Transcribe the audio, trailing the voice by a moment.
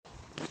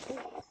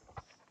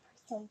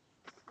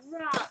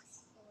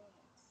rocks in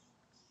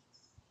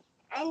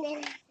it. And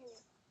then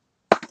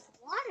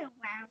water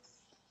wow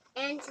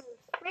and some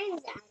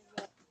friends out of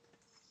it.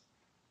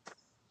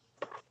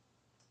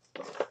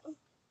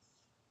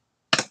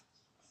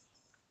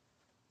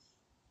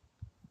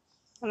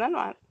 And then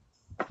what?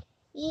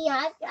 Yeah,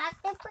 I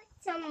got to put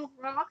some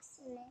rocks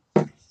in it.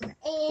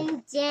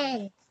 And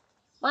then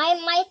I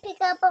might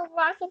pick up a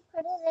rock and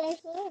put it in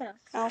here.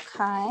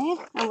 Okay.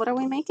 And what are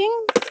we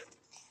making?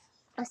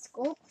 A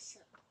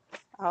sculpture.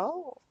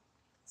 Oh.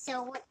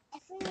 So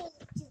whatever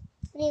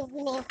we need to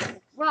put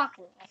a rock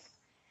in it.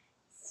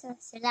 So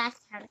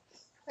that's how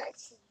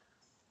let's see.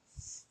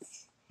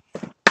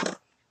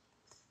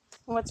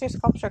 What's your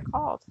sculpture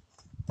called?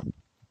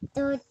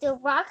 The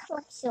rock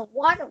looks a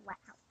water wow.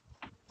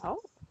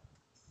 Oh.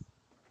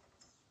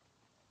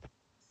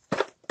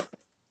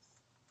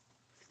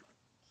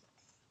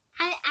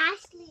 And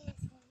Ashley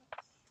is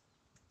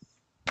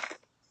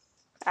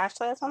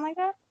Ashley has one like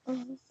that?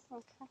 Mm-hmm.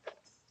 Okay.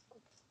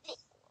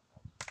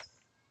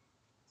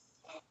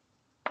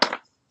 And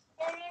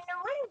you know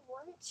what I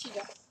wanted she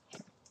does?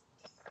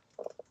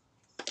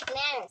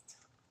 Man,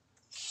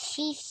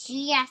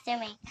 she has to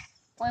make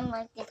one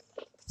like this.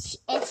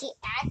 And she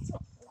adds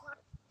water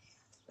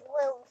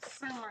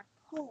from her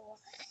pool.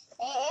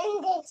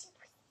 And then she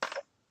puts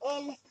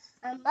in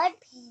a mud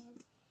pan.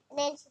 And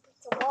then she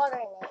puts the water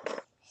in it.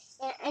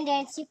 And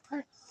then she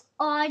put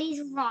all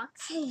these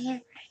rocks in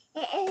here.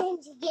 And then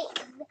she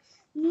gets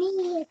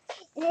me.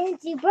 And then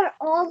she brought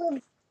all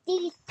of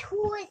these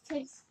toys to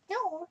the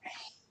store.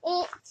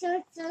 And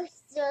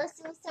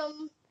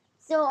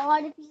so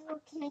all the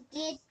people can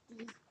get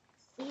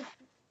these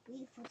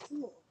beautiful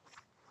tools.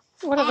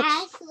 What are the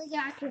Ashley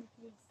got to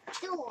the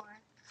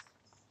store.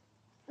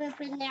 But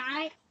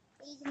now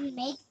they can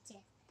make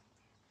it.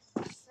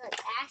 So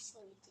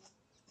Ashley did.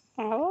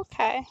 Oh,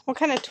 okay. What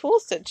kind of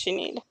tools did she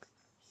need?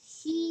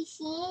 She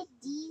had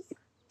these,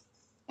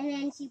 and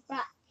then she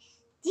brought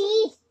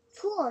these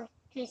tools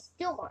to the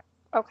store.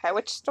 Okay,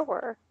 which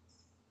store?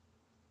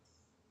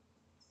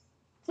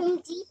 Home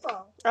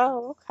Depot.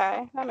 Oh,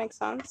 okay. That makes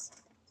sense.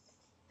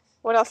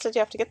 What else did you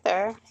have to get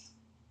there?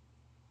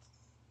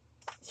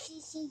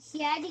 She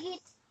had to get.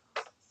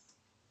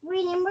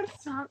 Remember the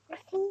soccer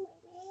thing?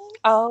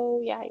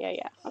 Oh, yeah.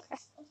 Okay.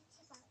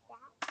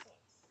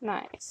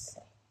 Nice.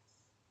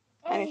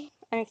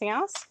 Anything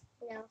else?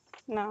 No.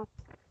 No.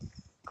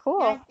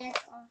 Cool.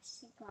 That's all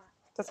she got.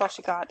 That's all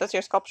she got. Does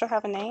your sculpture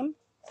have a name?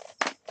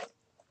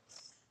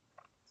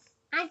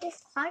 I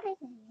just thought of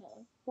the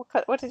name.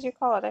 What did you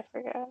call it? I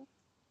forget.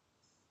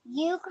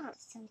 You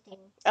got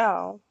something.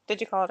 Oh,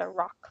 did you call it a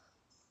rock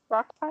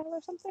pile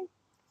or something?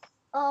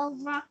 Oh,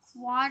 rock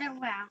water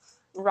wow.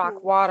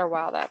 Rock water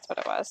wow, that's what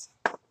it was.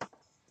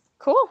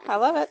 Cool, I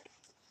love it.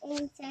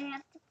 And so I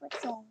have to put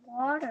some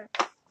water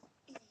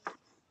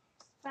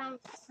from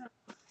a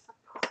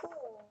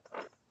pool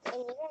in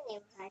your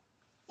neighborhood.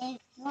 And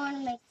if you want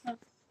to make some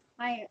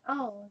by your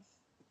own,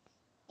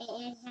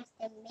 it has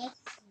to make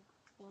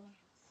something.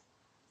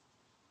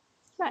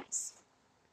 Nice.